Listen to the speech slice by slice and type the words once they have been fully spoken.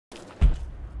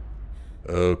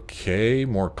Okay,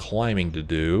 more climbing to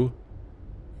do.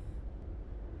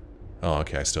 Oh,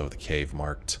 okay, I still have the cave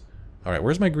marked. Alright,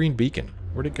 where's my green beacon?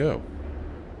 Where'd it go?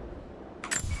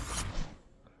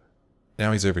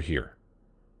 Now he's over here.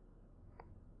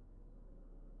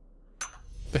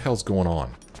 What the hell's going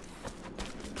on?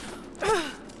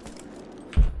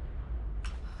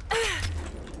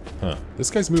 Huh.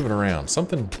 This guy's moving around.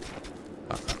 Something's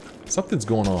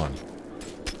going on.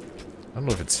 I don't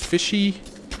know if it's fishy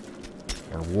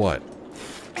or what.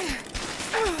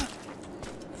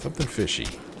 Something fishy.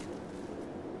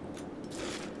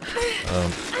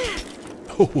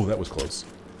 Oh, that was close.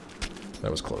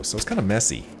 That was close. That was kind of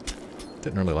messy.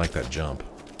 Didn't really like that jump.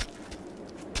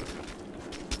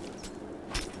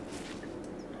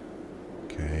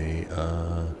 Okay,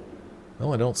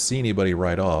 well, I don't see anybody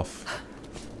right off.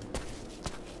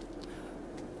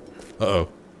 Uh-oh.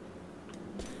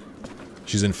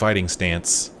 She's in fighting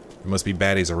stance. There must be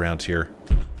baddies around here.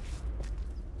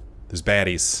 There's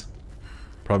baddies.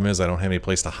 Problem is, I don't have any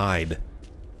place to hide.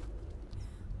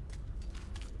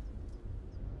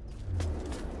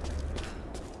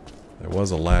 There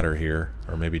was a ladder here,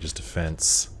 or maybe just a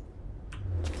fence.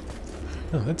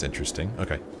 Oh, that's interesting.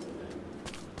 Okay.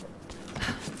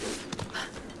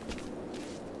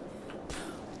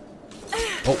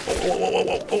 Oh.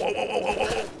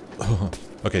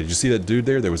 Okay, did you see that dude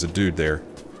there? There was a dude there.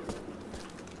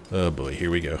 Oh boy,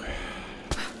 here we go.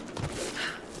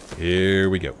 Here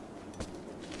we go.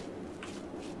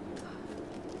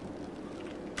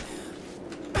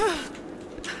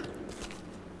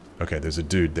 Okay, there's a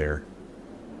dude there.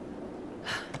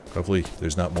 Hopefully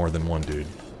there's not more than one dude.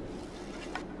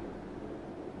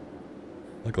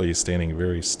 Luckily he's standing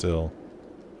very still.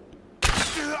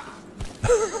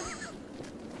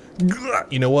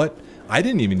 You know what? I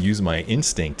didn't even use my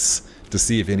instincts to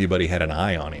see if anybody had an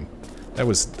eye on him. That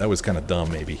was kind of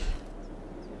dumb, maybe.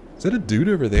 Is that a dude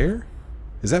over there?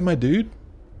 Is that my dude?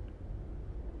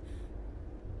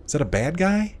 Is that a bad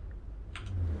guy?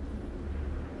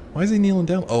 Why is he kneeling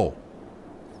down? Oh.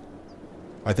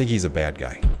 I think he's a bad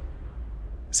guy.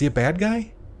 Is he a bad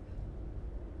guy?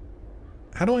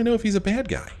 How do I know if he's a bad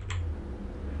guy?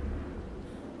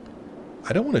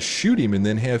 I don't want to shoot him and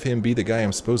then have him be the guy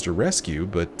I'm supposed to rescue,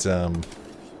 but,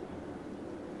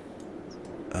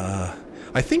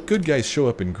 I think good guys show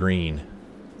up in green.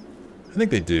 I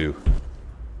think they do.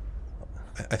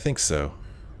 I think so.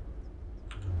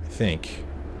 I think.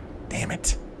 Damn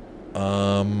it.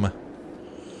 I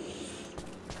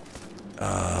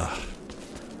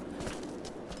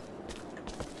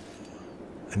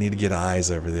need to get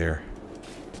eyes over there.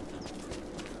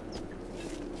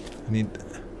 I need...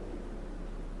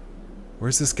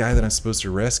 Where's this guy that I'm supposed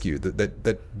to rescue?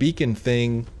 That beacon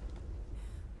thing...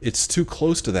 It's too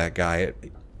close to that guy.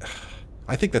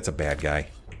 I think that's a bad guy.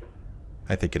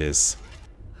 I think it is.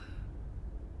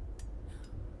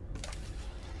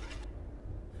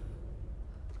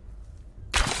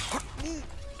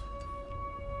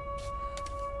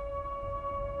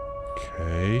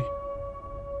 Okay.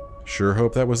 Sure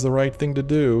hope that was the right thing to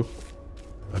do.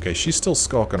 Okay, she's still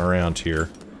skulking around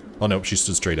here. Oh no, she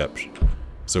stood straight up.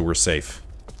 So we're safe.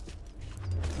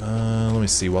 Let me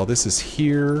see. While this is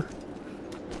here...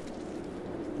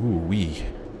 Ooh, wee.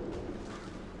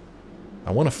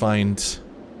 I want to find...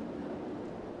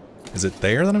 Is it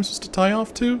there that I'm supposed to tie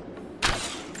off to?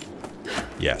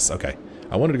 Yes, okay.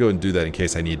 I wanted to go and do that in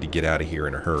case I needed to get out of here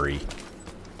in a hurry.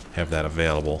 Have that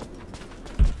available.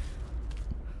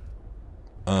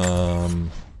 Boy,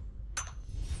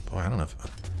 I don't know if...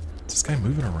 Is this guy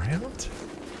moving around? What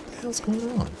the hell's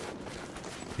going on?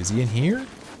 Is he in here?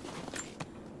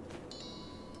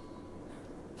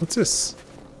 What's this?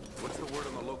 What's the word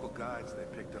on the local guides they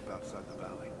picked up outside the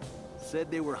valley?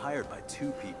 Said they were hired by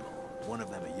 2 people. One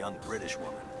of them a young British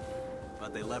woman.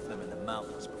 But they left them in the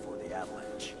mountains before the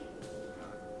avalanche.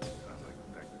 Sounds like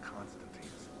that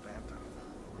Constantine's phantom.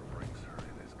 Whoever brings her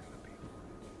in is gonna be...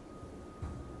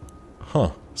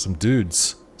 Huh. Some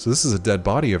dudes. So this is a dead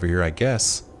body over here, I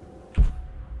guess.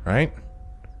 Right?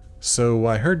 So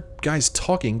I heard guys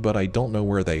talking, but I don't know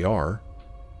where they are.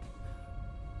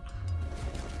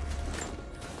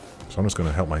 So I'm just going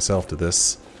to help myself to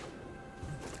this.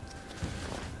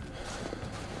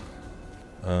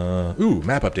 Ooh,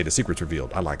 map updated, secrets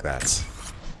revealed. I like that.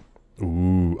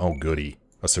 Ooh, oh goody.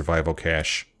 A survival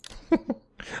cache.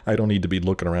 I don't need to be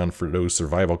looking around for those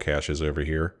survival caches over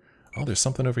here. Oh, there's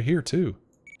something over here too.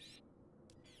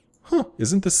 Huh,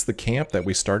 isn't this the camp that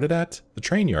we started at? The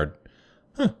train yard.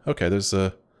 Huh, okay, there's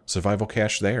a survival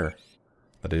cache there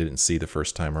that I didn't see the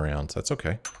first time around, so that's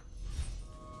okay.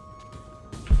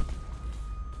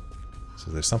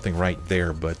 So there's something right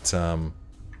there, but,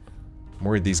 I'm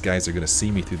worried these guys are going to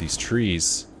see me through these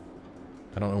trees.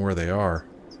 I don't know where they are.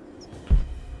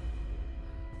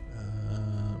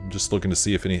 I'm just looking to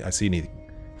see if I see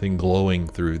anything glowing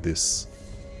through this.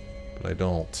 But I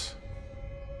don't.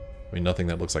 I mean, nothing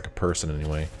that looks like a person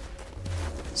anyway.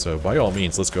 So, by all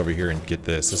means, let's go over here and get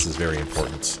this. This is very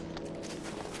important.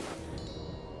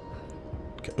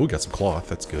 Okay. Oh, we got some cloth.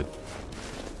 That's good.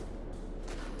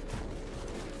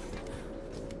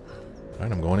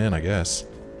 Alright, I'm going in, I guess.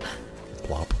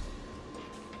 Plop.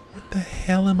 What the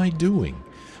hell am I doing?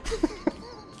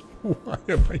 Why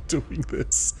am I doing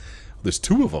this? There's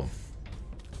two of them.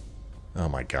 Oh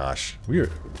my gosh.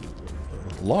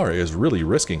 Lara is really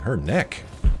risking her neck.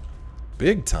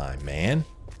 Big time, man.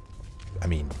 I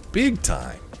mean, big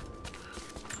time.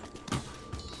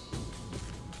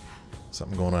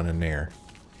 Something going on in there.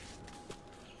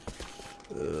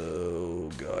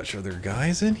 Oh gosh, are there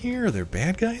guys in here? Are there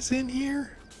bad guys in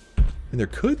here? And there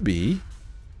could be.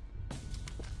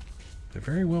 There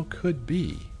very well could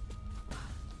be.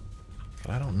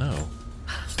 But I don't know.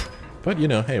 But, you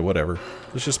know, hey, whatever.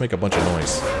 Let's just make a bunch of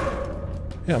noise.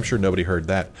 Yeah, I'm sure nobody heard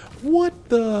that. What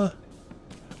the...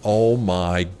 Oh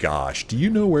my gosh. Do you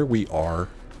know where we are?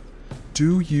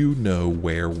 Do you know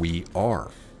where we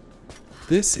are?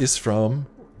 This is from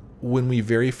when we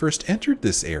very first entered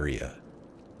this area.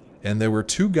 And there were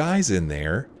two guys in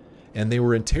there, and they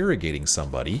were interrogating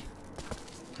somebody.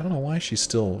 I don't know why she's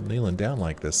still kneeling down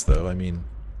like this, though. I mean,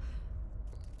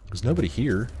 there's nobody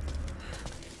here.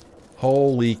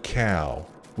 Holy cow.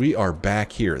 We are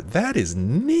back here. That is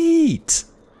neat!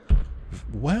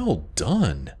 Well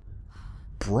done.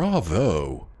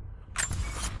 Bravo.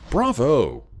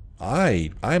 Bravo.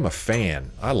 I'm a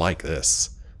fan. I like this.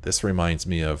 This reminds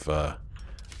me of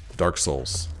Dark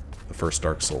Souls. The first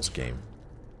Dark Souls game.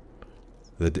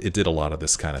 It did a lot of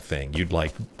this kind of thing. You'd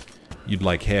have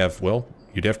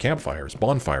campfires,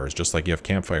 bonfires, just like you have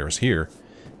campfires here.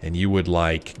 And you would,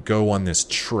 like, go on this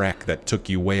trek that took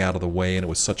you way out of the way, and it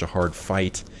was such a hard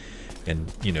fight.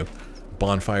 And, you know,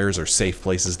 bonfires are safe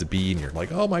places to be, and you're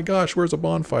like, oh my gosh, where's a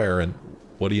bonfire? And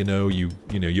what do you know? You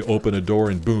open a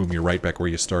door, and boom, you're right back where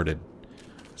you started.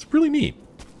 It's really neat.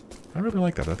 I really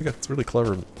like that. I think that's really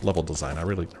clever level design. I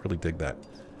really dig that.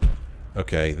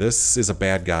 Okay, this is a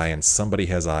bad guy, and somebody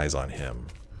has eyes on him.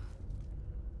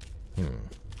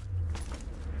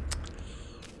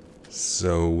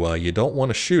 So, you don't want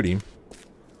to shoot him,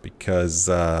 because,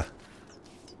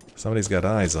 somebody's got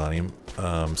eyes on him.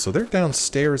 So they're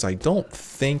downstairs. I don't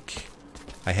think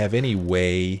I have any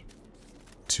way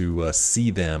to,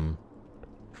 see them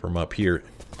from up here.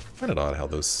 I find it odd how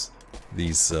these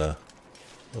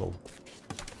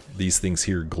things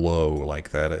here glow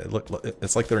like that.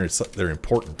 It's like they're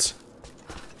important,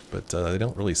 but, they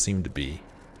don't really seem to be.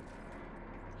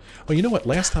 Oh, you know what?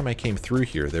 Last time I came through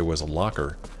here, there was a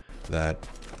locker that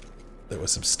there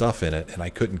was some stuff in it, and I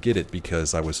couldn't get it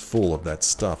because I was full of that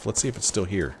stuff. Let's see if it's still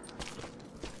here.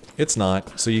 It's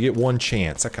not, so you get one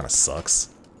chance. That kind of sucks.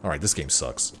 Alright, this game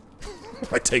sucks.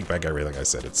 I take back everything I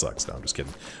said. It sucks. No, I'm just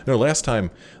kidding. No, last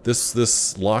time,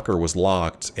 this locker was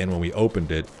locked, and when we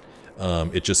opened it,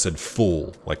 it just said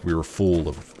full. Like we were full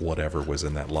of whatever was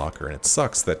in that locker, and it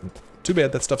sucks that... Too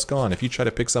bad that stuff's gone. If you try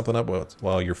to pick something up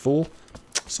while you're full,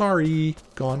 sorry,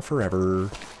 gone forever.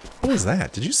 What was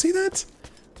that? Did you see that?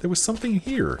 There was something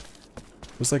here. It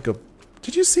was like a...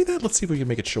 Did you see that? Let's see if we can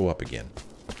make it show up again.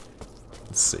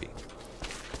 Let's see.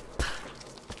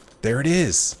 There it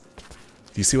is.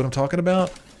 Do you see what I'm talking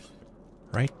about?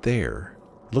 Right there.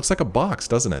 It looks like a box,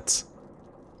 doesn't it?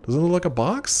 Doesn't it look like a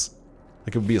box?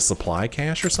 Like it would be a supply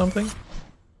cache or something?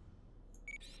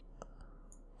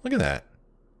 Look at that.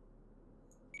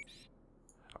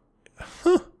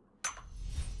 Huh.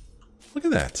 Look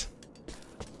at that.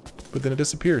 But then it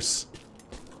disappears.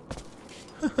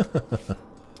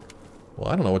 Well,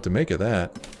 I don't know what to make of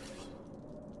that.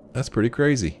 That's pretty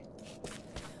crazy.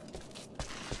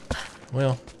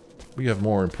 Well, we have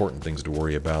more important things to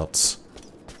worry about.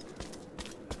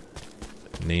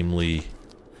 Namely,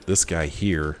 this guy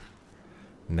here.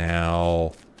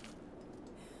 Now,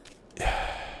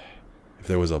 if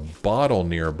there was a bottle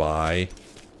nearby,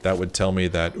 that would tell me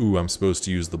that, ooh, I'm supposed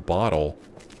to use the bottle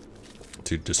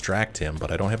to distract him,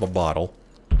 but I don't have a bottle.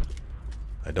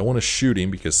 I don't want to shoot him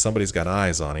because somebody's got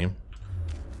eyes on him.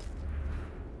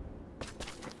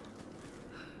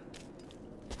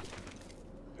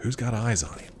 Who's got eyes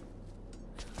on him?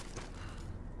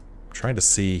 I'm trying to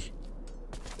see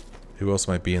who else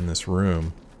might be in this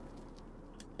room.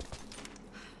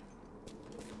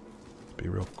 Be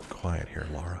real quiet here,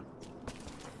 Lara.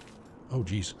 Oh,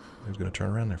 geez. I was going to turn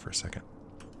around there for a second.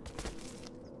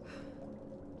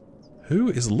 Who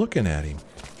is looking at him?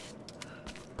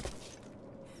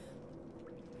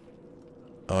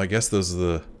 Oh, I guess those are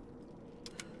the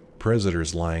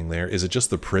prisoners lying there. Is it just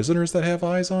the prisoners that have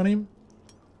eyes on him?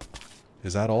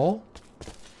 Is that all?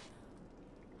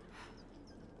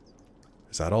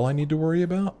 Is that all I need to worry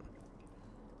about?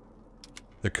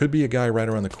 There could be a guy right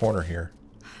around the corner here.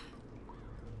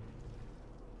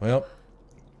 Well,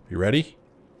 you ready?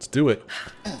 Let's do it.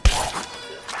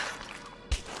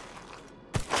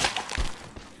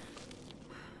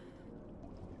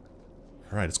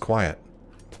 Alright, it's quiet.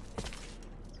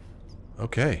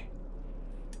 Okay.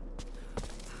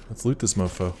 Let's loot this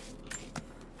mofo.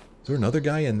 Is there another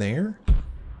guy in there?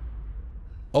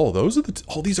 Oh, those are the...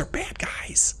 Oh, these are bad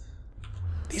guys!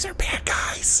 These are bad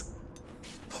guys!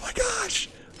 Oh my gosh!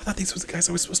 I thought these were the guys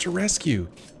I was supposed to rescue.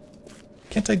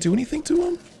 Can't I do anything to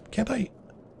them? Can't I...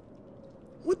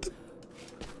 What the...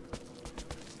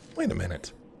 Wait a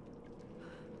minute.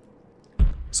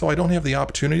 So I don't have the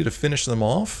opportunity to finish them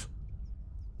off?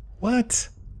 What?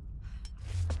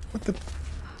 What the...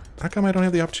 How come I don't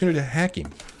have the opportunity to hack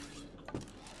him?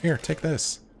 Here, take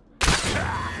this.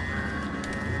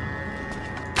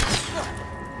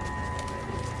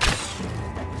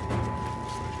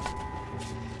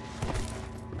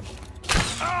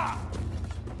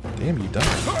 Damn, you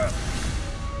died.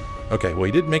 Okay, well,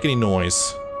 he didn't make any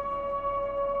noise.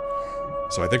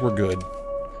 So I think we're good.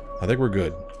 I think we're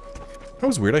good. That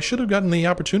was weird. I should have gotten the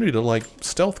opportunity to, like,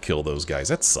 stealth kill those guys.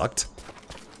 That sucked.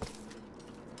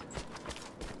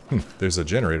 There's a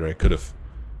generator I could have...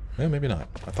 Well, maybe not.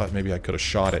 I thought maybe I could have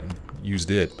shot it and used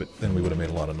it, but then we would have made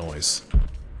a lot of noise.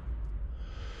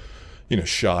 You know,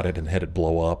 shot it and had it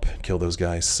blow up, kill those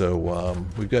guys. So,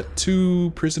 we've got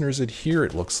 2 prisoners in here,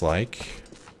 it looks like.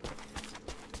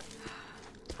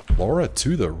 Lara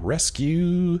to the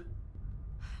rescue.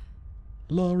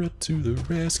 Lara to the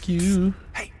rescue.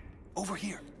 Hey, over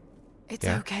here. It's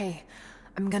okay.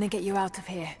 I'm gonna get you out of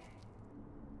here.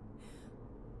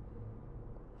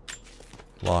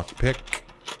 Lockpick.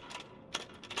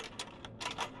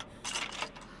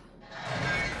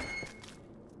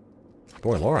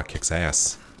 Boy, Lara kicks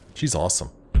ass. She's awesome.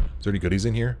 Is there any goodies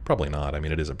in here? Probably not. I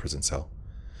mean, it is a prison cell.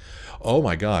 Oh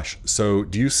my gosh. So,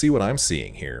 do you see what I'm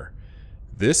seeing here?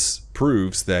 This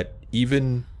proves that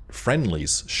even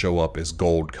friendlies show up as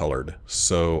gold colored.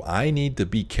 So, I need to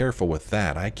be careful with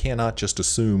that. I cannot just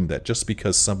assume that just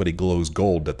because somebody glows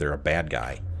gold that they're a bad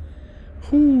guy.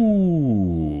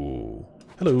 Ooh.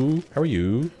 Hello, how are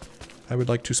you? I would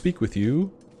like to speak with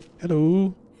you.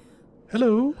 Hello.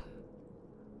 Hello.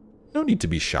 No need to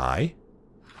be shy.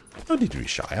 No need to be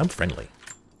shy. I'm friendly.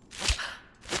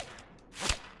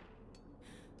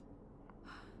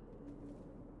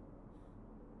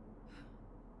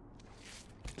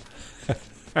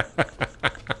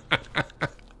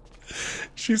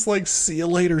 She's like, see you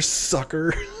later,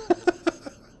 sucker.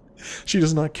 She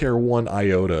does not care one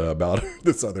iota about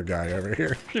this other guy over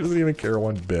here. She doesn't even care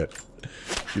one bit.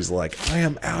 She's like, I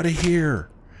am out of here.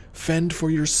 Fend for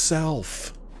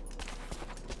yourself.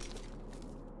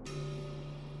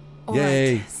 All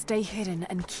Yay. right, stay hidden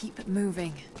and keep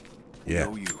moving. Yeah.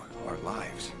 We owe you our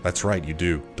lives. That's right, you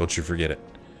do. Don't you forget it.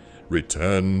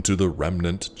 Return to the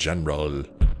Remnant, General.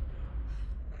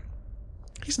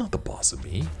 He's not the boss of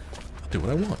me. I'll do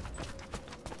what I want.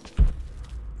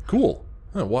 Cool.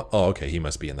 Oh, what? Oh, okay, he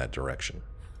must be in that direction.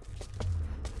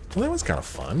 Well, that was kind of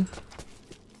fun.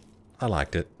 I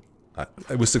liked it.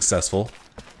 It was successful.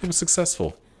 It was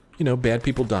successful. You know, bad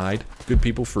people died, good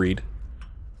people freed.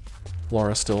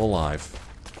 Lara's still alive.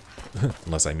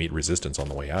 Unless I meet resistance on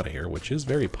the way out of here, which is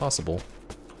very possible.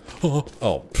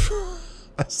 Oh,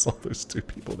 I saw those 2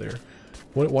 people there.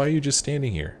 Why are you just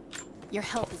standing here? Your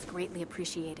help is greatly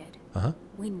appreciated. Uh-huh.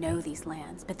 We know these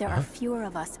lands, but there are fewer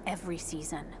of us every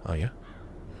season. Oh, yeah?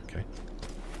 Okay.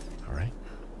 All right.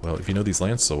 Well, if you know these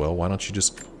lands so well, why don't you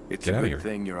just get out of here? It's a good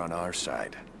thing you're on our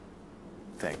side.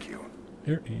 Thank you.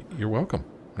 You're welcome.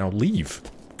 Now leave.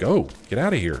 Go. Get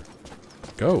out of here.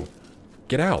 Go.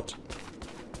 Get out.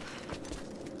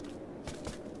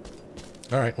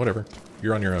 All right, whatever.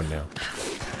 You're on your own now.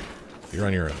 You're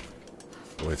on your own.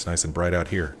 Boy, it's nice and bright out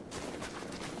here.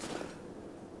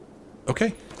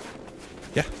 Okay.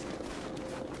 Yeah.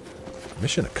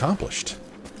 Mission accomplished.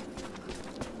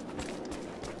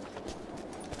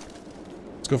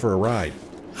 Let's go for a ride.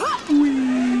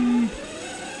 Whee!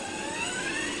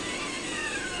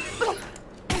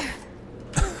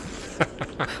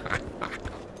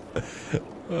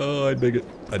 Oh, I dig it.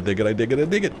 I dig it, I dig it, I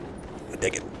dig it. I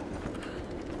dig it.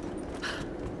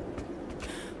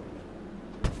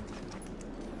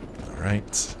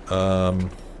 Alright.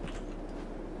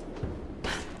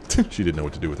 She didn't know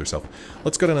what to do with herself.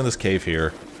 Let's go down in this cave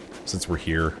here. Since we're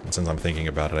here, and since I'm thinking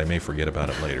about it, I may forget about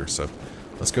it later, so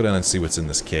Let's go down and see what's in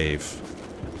this cave.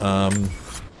 I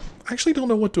actually don't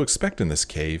know what to expect in this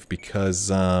cave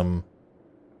because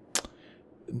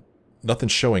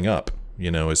nothing's showing up,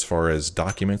 you know, as far as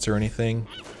documents or anything.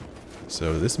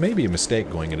 So this may be a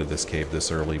mistake going into this cave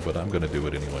this early, but I'm going to do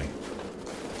it anyway.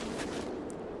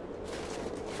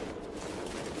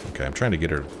 Okay, I'm trying to get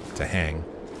her to hang.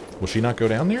 Will she not go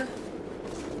down there?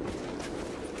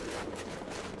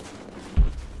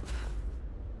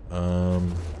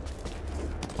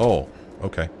 Oh,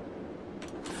 okay.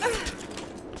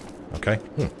 Okay.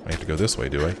 I have to go this way,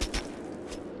 do I?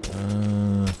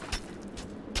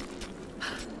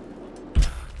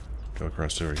 Go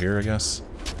across over here, I guess.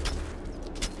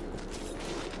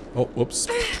 Oh, whoops.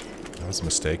 That was a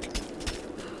mistake.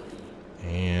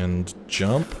 And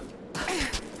jump.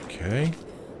 Okay.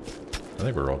 I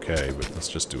think we're okay, but let's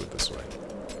just do it this way.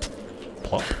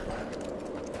 Plop.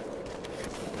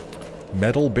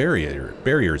 Metal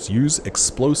barriers. Use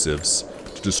explosives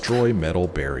to destroy metal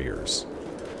barriers.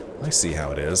 I see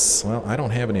how it is. Well, I don't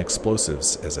have any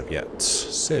explosives as of yet.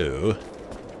 So...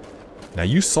 Now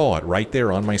you saw it right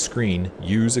there on my screen.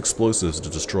 Use explosives to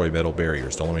destroy metal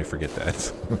barriers. Don't let me forget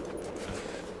that.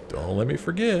 Don't let me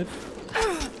forget.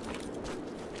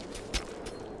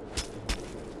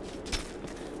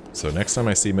 So next time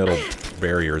I see metal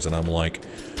barriers and I'm like,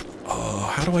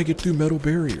 oh, how do I get through metal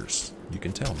barriers? You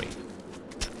can tell me.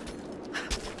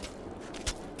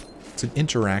 It's an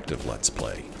interactive Let's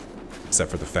Play.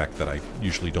 Except for the fact that I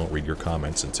usually don't read your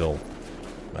comments until,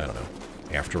 I don't know,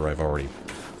 after I've already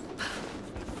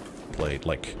played.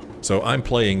 Like, so I'm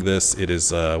playing this, it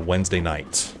is Wednesday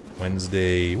night.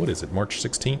 Wednesday, what is it, March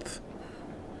 16th?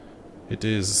 It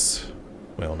is,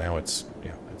 well now it's,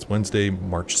 yeah, it's Wednesday,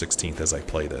 March 16th as I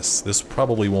play this. This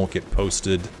probably won't get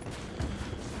posted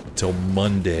until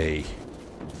Monday,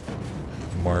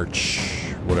 March,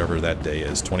 whatever that day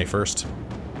is, 21st?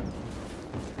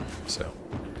 So,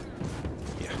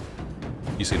 yeah.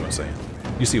 You see what I'm saying?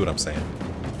 You see what I'm saying?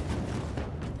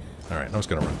 Alright, I'm just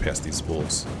gonna run past these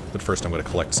wolves. But first I'm gonna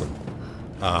collect some.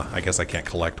 I guess I can't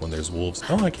collect when there's wolves.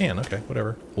 Oh, I can. Okay,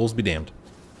 whatever. Wolves be damned.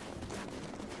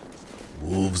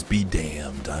 Wolves be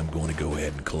damned. I'm going to go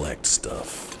ahead and collect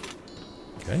stuff.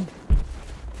 Okay.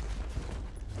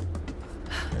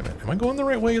 Wait a minute. Am I going the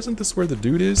right way? Isn't this where the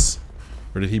dude is?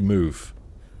 Or did he move?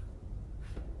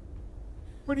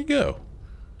 Where'd he go?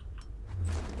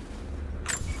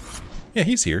 Yeah,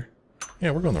 he's here.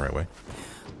 Yeah, we're going the right way.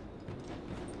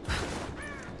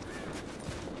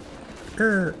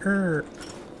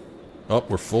 Oh,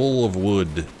 we're full of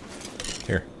wood.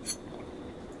 Here.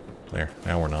 There.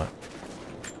 Now we're not.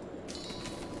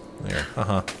 There.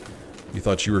 You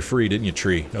thought you were free, didn't you,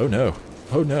 tree? Oh, no.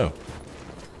 Oh, no.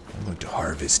 I'm going to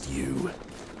harvest you.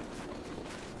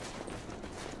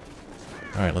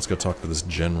 Alright, let's go talk to this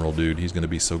general dude. He's going to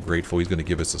be so grateful. He's going to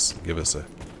give us a...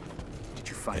 Did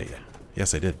you find them?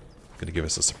 Yes, I did. Going to give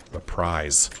us a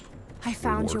prize. I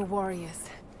found Reward. your warriors.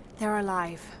 They're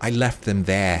alive. I left them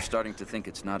there. I'm starting to think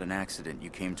it's not an accident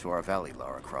you came to our valley,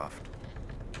 Lara Croft.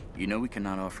 You know we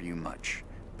cannot offer you much,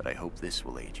 but I hope this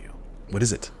will aid you. What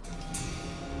is it?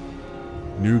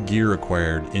 New gear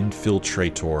acquired.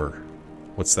 Infiltrator.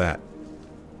 What's that?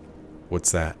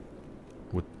 What's that?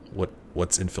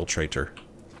 What's infiltrator?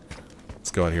 Let's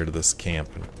go out here to this camp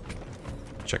and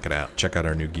check it out. Check out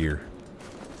our new gear.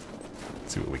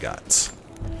 See what we got.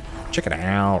 Check it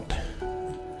out.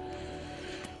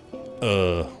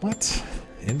 What?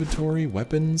 Inventory,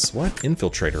 weapons, what?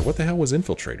 Infiltrator. What the hell was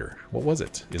infiltrator? What was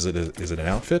it? Is it an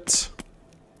outfit?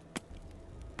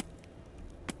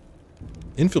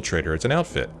 Infiltrator, it's an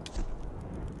outfit.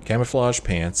 Camouflage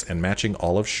pants and matching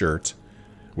olive shirt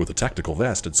with a tactical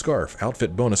vest and scarf.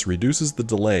 Outfit bonus reduces the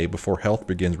delay before health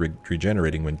begins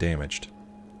regenerating when damaged.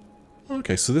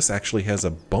 Okay, so this actually has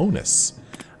a bonus.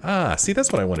 Ah, see,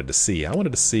 that's what I wanted to see. I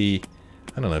wanted to see...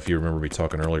 I don't know if you remember me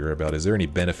talking earlier about, is there any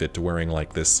benefit to wearing,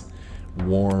 like, this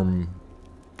warm...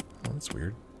 Oh, that's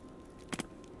weird.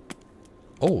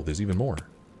 Oh, there's even more.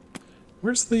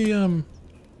 Where's the,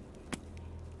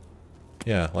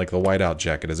 yeah, like the whiteout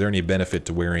jacket. Is there any benefit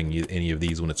to wearing any of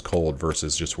these when it's cold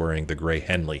versus just wearing the gray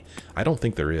Henley? I don't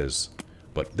think there is.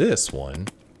 But this one,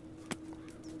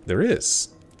 there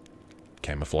is.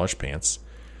 Camouflage pants.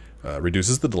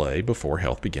 Reduces the delay before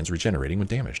health begins regenerating when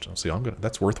damaged. See,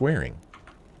 that's worth wearing.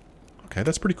 Okay,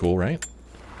 that's pretty cool, right?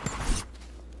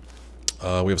 We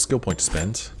have a skill point to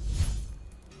spend.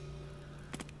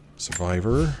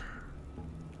 Survivor.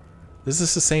 This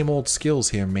is the same old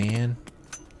skills here, man.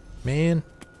 Man,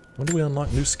 when do we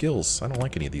unlock new skills? I don't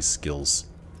like any of these skills.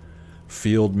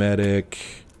 Field medic,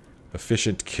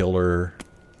 efficient killer,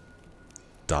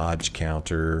 dodge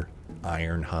counter,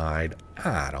 Ironhide.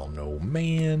 I don't know,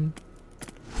 man.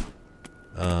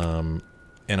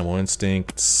 Animal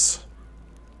instincts.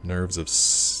 Nerves of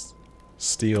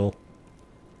steel.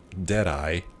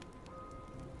 Deadeye.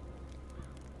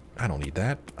 I don't need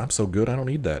that. I'm so good, I don't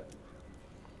need that.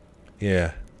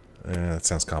 Yeah, that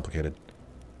sounds complicated.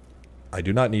 I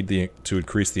do not need to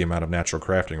increase the amount of natural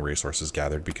crafting resources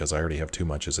gathered because I already have too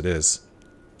much as it is.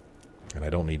 And I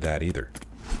don't need that either.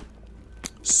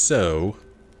 So,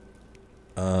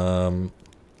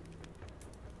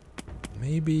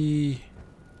 maybe,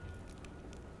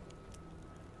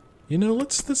 you know,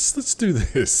 let's do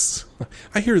this.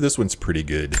 I hear this one's pretty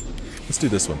good. Let's do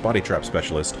this one. Body trap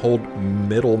specialist. Hold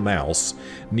middle mouse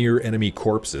near enemy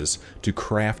corpses to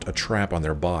craft a trap on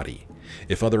their body.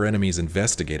 If other enemies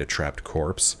investigate a trapped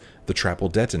corpse, the trap will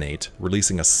detonate,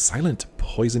 releasing a silent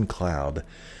poison cloud,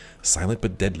 silent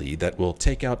but deadly, that will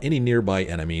take out any nearby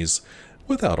enemies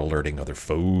without alerting other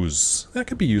foes. That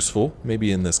could be useful,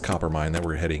 maybe in this copper mine that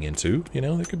we're heading into. You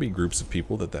know, there could be groups of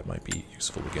people that might be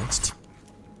useful against.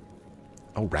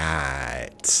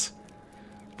 Alright.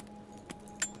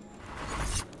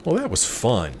 Well, that was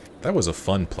fun. That was a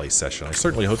fun play session. I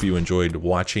certainly hope you enjoyed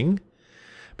watching,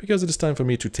 because it is time for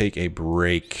me to take a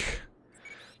break.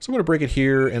 So I'm going to break it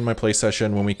here in my play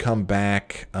session. When we come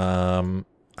back, I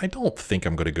don't think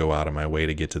I'm going to go out of my way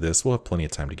to get to this. We'll have plenty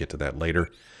of time to get to that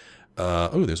later.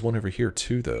 Oh, there's one over here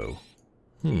too, though.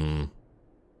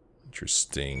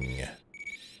 Interesting.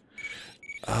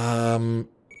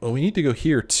 Well, we need to go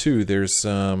here too. There's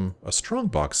a strong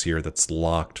box here that's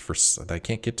locked that I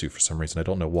can't get to for some reason. I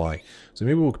don't know why. So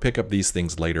maybe we'll pick up these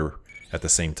things later at the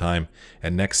same time.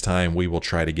 And next time we will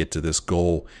try to get to this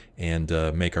goal and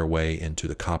make our way into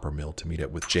the copper mill to meet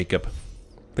up with Jacob.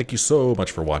 Thank you so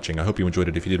much for watching. I hope you enjoyed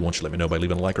it. If you did, why don't you let me know by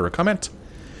leaving a like or a comment.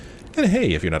 And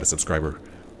hey, if you're not a subscriber,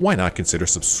 why not consider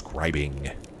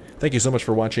subscribing? Thank you so much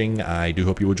for watching. I do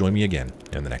hope you will join me again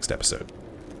in the next episode.